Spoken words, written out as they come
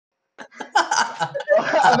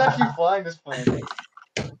I'm actually flying this plane. Dude,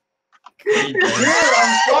 Hey,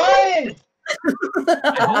 I'm flying!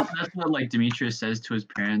 I hope that's what like Demetrius says to his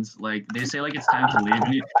parents. Like they say like it's time to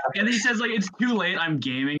leave, and then he says like it's too late. I'm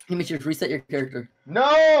gaming. Demetrius, reset your character.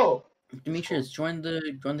 No! Demetrius, join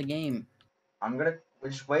the game. I'm gonna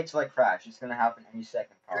just wait till I crash. It's gonna happen any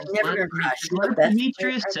second. Probably. Never Let, gonna crash. You're let the best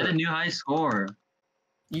Demetrius player set a ever. new high score.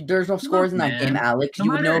 There's no scores in that game, Alex. No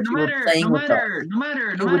You would know if you were playing with us. no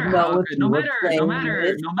matter You would know how if good, you no were matter playing with how good of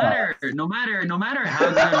a player you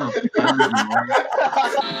are.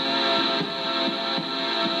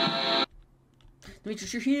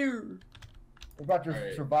 Demetrius, you're here. We're about to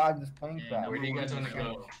Alright. survive this plane Yeah, crash. Where do you guys want to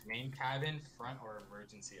go? Main cabin, front, or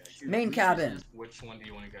emergency exit? Main cabin. Which one do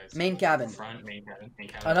you want to guys? Main cabin. Front, main cabin, main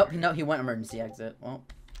cabin. Oh nope, no, he went emergency exit. Well,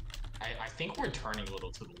 I think we're turning a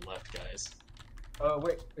little to the left, guys.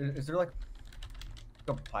 Wait, is there like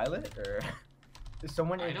a pilot or is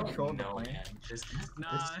someone I in don't control of the know, plane? man.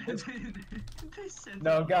 Nah,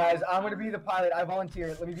 No, guys, I'm gonna be the pilot. I volunteer.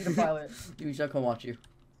 Let me be the pilot. we shall come watch you.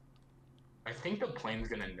 I think the plane's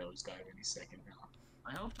gonna nosedive any second now.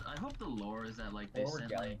 I hope the lore is that like they Forward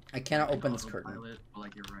sent galley. like I cannot open this curtain. autopilot, but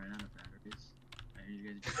like it ran out of batteries. And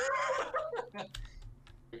you guys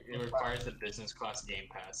It requires a business class game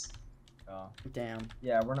pass. Oh, Damn.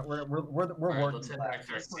 yeah, we're Alright, working. let's head class. back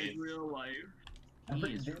to our stage. real life. I'm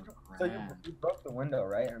pretty- Jeez, So crap. you broke the window,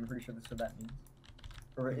 right? I'm pretty sure that's what that means.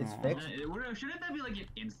 Or it's Aw. fixed. Shouldn't that be like an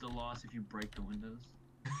insta loss if you break the windows?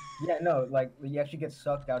 Yeah, no, like you actually get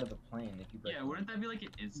sucked out of the plane if you break. Yeah, wouldn't that be like an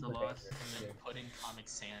insta loss? And then putting Comic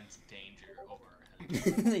Sans danger over our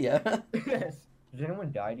heads. Yeah. Yes. Has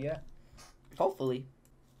anyone died yet? Hopefully.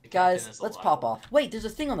 The captain Guys, is let's alive. pop off. Wait, there's a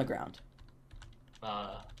thing on the ground.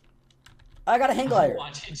 I I got a hang glider.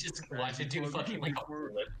 Watch it do fucking like a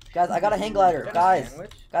flip. Guys, I got a hang glider. Is that a Guys,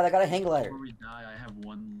 sandwich? I got a hang glider. Before we die, I have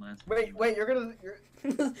one last. Wait, you're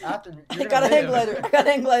after. I got a hang glider. I got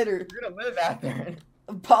a hang glider. You're gonna live after.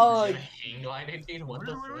 Pog. Hang glider, dude. What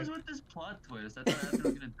the What was fuck? with this plot twist? I thought I was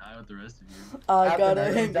gonna die with the rest of you. I got After a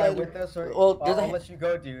you hang die glider. with us, or Well, there's a I'll ha- let you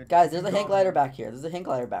go, dude. Guys, there's a You hang go, glider man. back here. There's a hang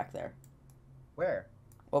glider back there. Where?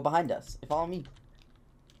 Well, behind us. Follow me.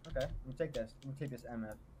 Okay, let me take this. Let me take this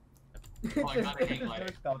MF. Oh, I got a hang glider.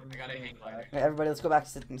 I got a hang glider. Okay, everybody, let's go back to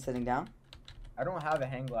sitting down. I don't have a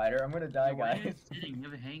hang glider. I'm gonna die, Why are you guys. sitting? You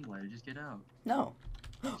have a hang glider. Just get out. No.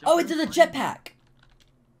 Jump Oh, in it's a the plane. jetpack.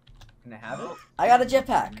 Can I have it? I got a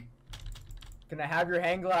jetpack. Can I have your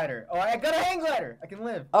hang glider? Oh, I got a hang glider. I can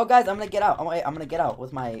live. Oh, guys, I'm gonna get out. I'm gonna get out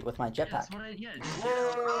with my Yeah, jetpack. that's what I. Yeah. Just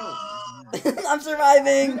Whoa. get out. I'm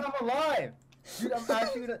surviving. Dude, I'm alive. Dude, I'm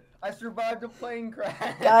actually gonna. I survived a plane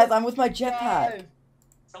crash. Guys, I'm with my jetpack. Guys.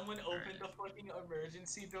 Someone opened the fucking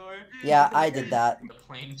emergency door. Yeah, I did that. The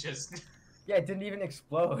plane just. Yeah, it didn't even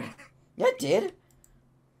explode. Yeah, it did.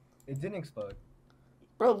 It didn't explode.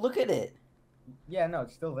 Bro, look at it. Yeah, no,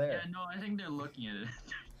 it's still Yeah, there. no, I think they're looking at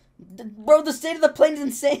it. Bro, the state of the plane is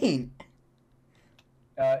insane.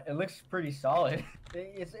 It looks pretty solid.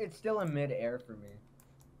 It's still in mid-air for me.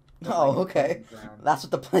 Oh, okay. Ground. That's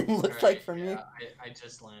what the plane looks like for me. Yeah, I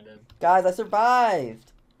just landed. Guys, I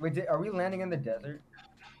survived. Wait, are we landing in the desert?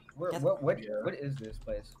 Where, Yes. what Yeah. what is this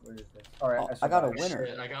place? What is this? All right, Oh, I got a survived. winner.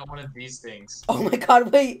 Shit, I got one of these things. Oh my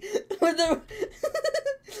god, wait. We're there.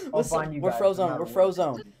 I'll find you We're guys, frozen. no We're matter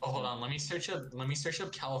frozen. Oh, hold on. Let me search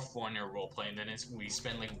up California roleplay, and then we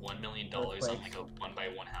spend like $1 million on like a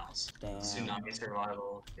 1x1 house. Damn. Tsunami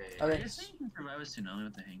survival. Yeah, Okay. I guess you can survive a tsunami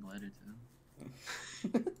with the hang glider too.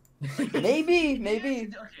 Maybe. Okay.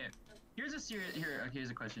 Here's a serious. Here's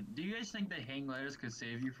a question. Do you guys think that hang gliders could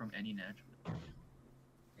save you from any natural?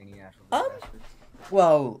 Any natural Um, disasters?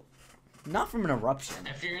 Well, not from an eruption.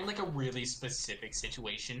 If you're in like a really specific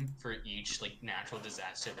situation for each like natural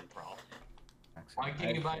disaster, then probably. Why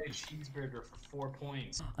can you buy a cheeseburger for 4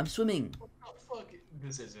 points? I'm swimming. What the fuck?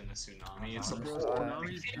 This isn't a tsunami. It's a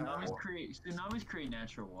Tsunamis create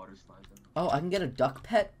natural water slides. Oh, I can get a duck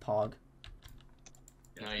pet, Pog.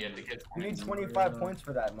 No, you have to get You need points. 25 points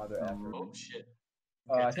for that, mother effer. Oh shit.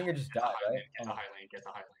 I think it just died, right? Get the Highland. Get the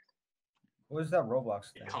Highland. What is that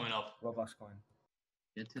Roblox thing? Coming up. Roblox coin.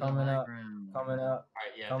 Get to Coming the high up, ground. Coming up.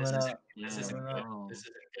 Alright, yeah, Coming this isn't, up, this isn't coming good. up. This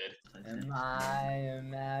isn't good. In my Okay,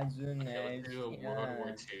 imagination. let's do a World War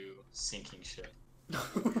II sinking ship.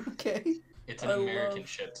 Okay. It's an I American love-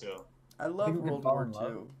 ship too. I love People can World fall War in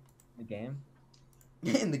love. II. The game.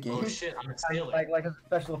 In the game. Oh shit, I'm a sailor. Like a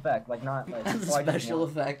special effect, like not like. That's oh, a I just special won.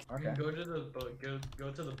 effect. Okay. Go to the boat. Go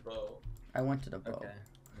to the bow. I went to the boat. Okay.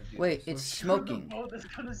 I'm gonna do Wait, this. it's smoking. Oh, that's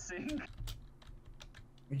gonna sink.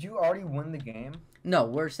 Did you already win the game? No,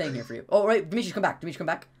 we're staying here for you. Oh, right, Demetrius, come back. Demetrius, come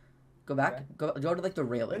back. Go back. Okay. Go to like the There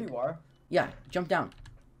railing. you are. Yeah, jump down.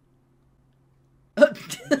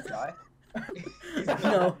 Die?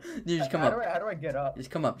 No, you just come how up. How do I get up? Just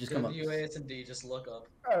come up. Just come up. WAS and D, just look up.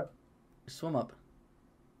 Swim up.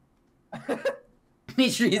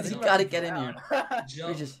 Demetrius, you gotta get in here.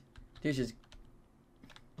 Jump. Demetrius.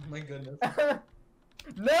 Oh my goodness.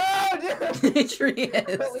 No, dude!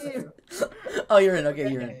 Demetrius. Leave. Oh, you're in. Okay,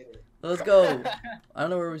 you're in. Let's go. I don't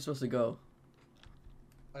know where we're supposed to go.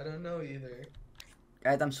 I don't know either.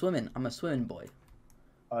 Guys, I'm swimming. I'm a swimming boy.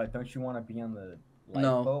 Don't you want to be on the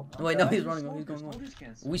No. lifeboat? Wait, no, he's running. Soldiers, He's going on. soldiers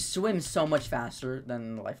can't swim. We swim so much faster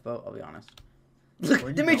than the lifeboat, I'll be honest. Where Look,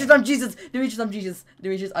 you Demetrius, going? I'm Jesus! Demetrius, I'm Jesus!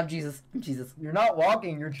 Demetrius, I'm Jesus! I'm Jesus! You're not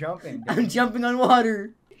walking. You're jumping. I'm jumping on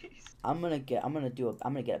water! I'm gonna get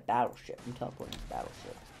a battleship. I'm teleporting a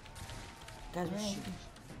battleship. Guys, we're shooting.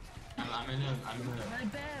 I'm in a. My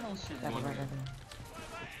battleship.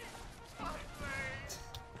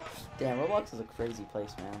 Damn, Roblox is a crazy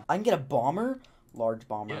place, man. I can get a bomber? Large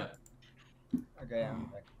bomber. Yeah. Okay, I'm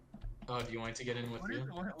back. Oh, do you want to get in with you?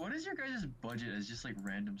 What is your guys' budget as just like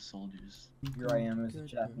random soldiers? Here I am as a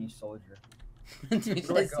Japanese soldier. Demetrius,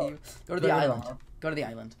 Where I do I see go? you. Go to the island. Go to the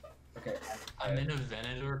island. Okay. I'm in a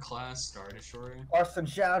Venator class Star Destroyer.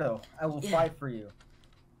 Oursonshadow, I will Yeah. fight for you.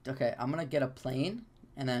 Okay, I'm gonna get a plane,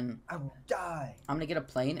 and then I will die. I'm gonna get a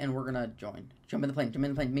plane, and we're gonna join. Jump in the plane. Jump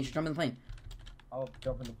in the plane. Demetrius, jump in the plane. I'll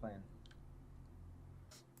jump in the plane.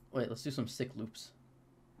 Wait, let's do some sick loops.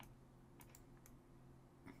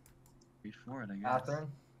 Before it, I guess.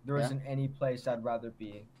 Catherine, there Yeah? isn't any place I'd rather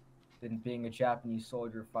be than being a Japanese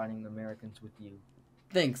soldier fighting the Americans with you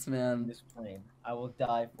Thanks, in man. this plane. I will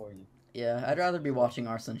die for you. Yeah, I'd rather be watching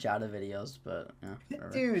Oursonshadow videos, but yeah.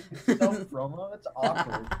 whatever. Dude, self-promo? That's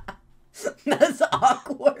awkward. That's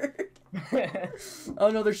awkward. Oh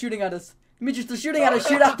no, they're shooting at us. Demetrius, they're shooting at us.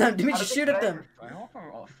 Shoot at them. Demetrius, shoot at them. I hope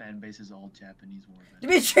our fan base is all Japanese war.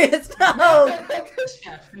 Demetrius, no! I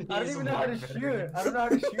don't even know how to shoot. I don't know how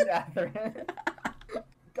to shoot after.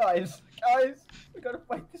 Guys, we gotta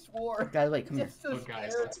fight this war. Guys, wait, come here. It's so Look,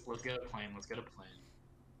 guys, scary. let's get a plane. Let's get a plane.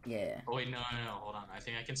 Yeah. Oh wait, no, hold on. I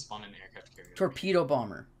think I can spawn an aircraft carrier. Torpedo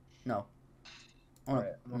bomber. No. Oh,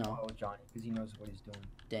 Alright, I'm gonna no. follow Johnny because he knows what he's doing.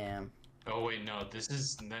 Damn. Oh wait, no. This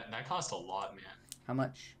is that cost a lot, man. How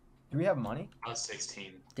much? Do we have money? I was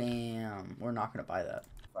 16. Damn. We're not gonna buy that.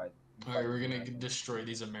 Alright, we're gonna destroy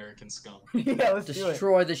these American scum. Yeah, let's do it.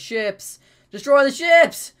 Destroy the ships. Destroy the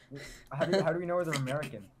ships. How do we know they're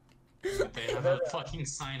American? They have a fucking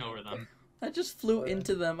sign over them. I just flew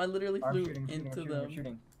into them. I literally I'm flew shooting, into I'm them.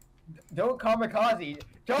 shooting. Don't kamikaze,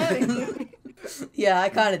 Johnny. Yeah, I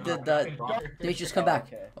kind of did that. American bomber. Demetrius, come back.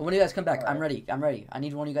 Okay. When do you guys come back? I'm Alright. ready. I'm ready. I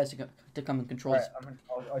need one of you guys to come and control Alright, this.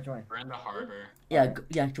 I'll join. We're in the harbor. Yeah,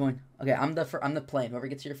 yeah, join. Okay, I'm the plane. Whoever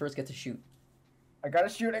gets here first gets to shoot. I gotta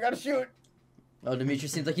shoot. Oh,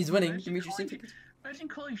 Demetrius seems like he's winning. Demetrius seems like Imagine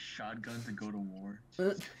calling shotgun to go to war.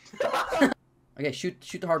 Okay, shoot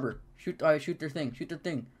the harbor. Shoot their thing. Shoot their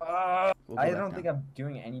thing. We'll go I back don't down. think I'm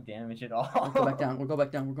doing any damage at all. We'll go back down. We'll go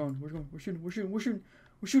back down. We're shooting.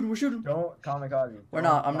 Don't kamikaze. We're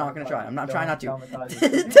not. I'm not gonna try. I'm not trying not to.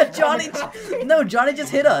 Kamikaze. Johnny, no, Johnny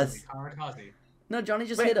just hit us. Kamikaze. No, Johnny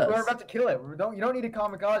just Wait, hit us. we're about to kill it. You don't need a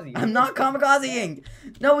kamikaze. I'm not kamikazeing.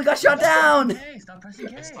 No, we got shot down. Hey, stop pressing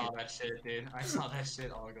K. I saw that shit, dude. I saw that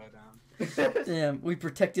shit all go down. Damn, we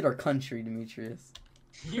protected our country, Demetrius.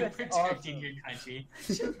 You That's protecting awesome. your country.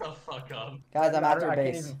 Shut the fuck up. Guys, I'm at their I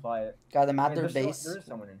can't base. even fly it. Guys, I'm at Wait, their there base. is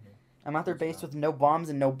someone in here. I'm at their base with no bombs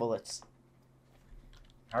and no bullets.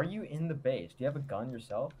 How are you in the base? Do you have a gun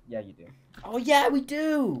yourself? Yeah, you do. Oh yeah, we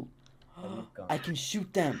do. Yeah, you have guns. I can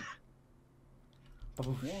shoot them.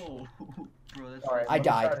 Whoa. Bro, that's Alright, I let me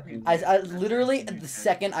try died. to do I literally the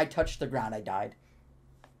second I touched the ground, I died.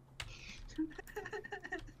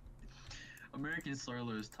 American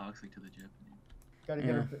solar is toxic to the Japanese. Gotta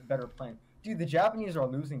get a better plane. Dude, the Japanese are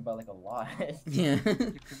losing by like a lot. Yeah.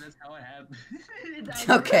 Because that's how it happened.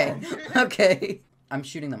 Okay. Okay. I'm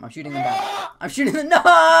shooting them. I'm shooting them down. I'm shooting them.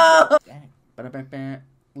 No. Dang. Ba-da-ba-ba.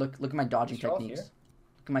 Look at my dodging You show us techniques. here?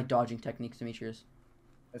 Look at my dodging techniques, Demetrius.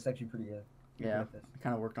 That's actually pretty good. You're Yeah. good at this. I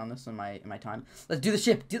kind of worked on this in my time. Let's do the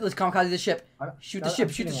ship. Let's kamikaze the ship. Shoot the I'm ship.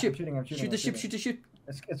 Shoot the shooting, ship. I'm shooting, I'm shooting, Shoot the I'm ship. shooting. Shoot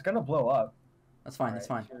the ship. It's gonna blow up. That's fine. That's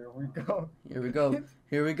fine. Alright, here we go. Here we go.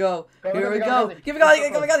 Here we go. Go, Here we kamikaze, go. kamikaze. Give me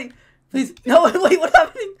kamikaze. Kamikaze. Please. No. Wait. What's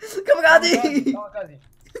happening? Kamikaze. Kamikaze.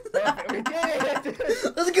 We did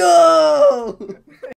it! Let's go.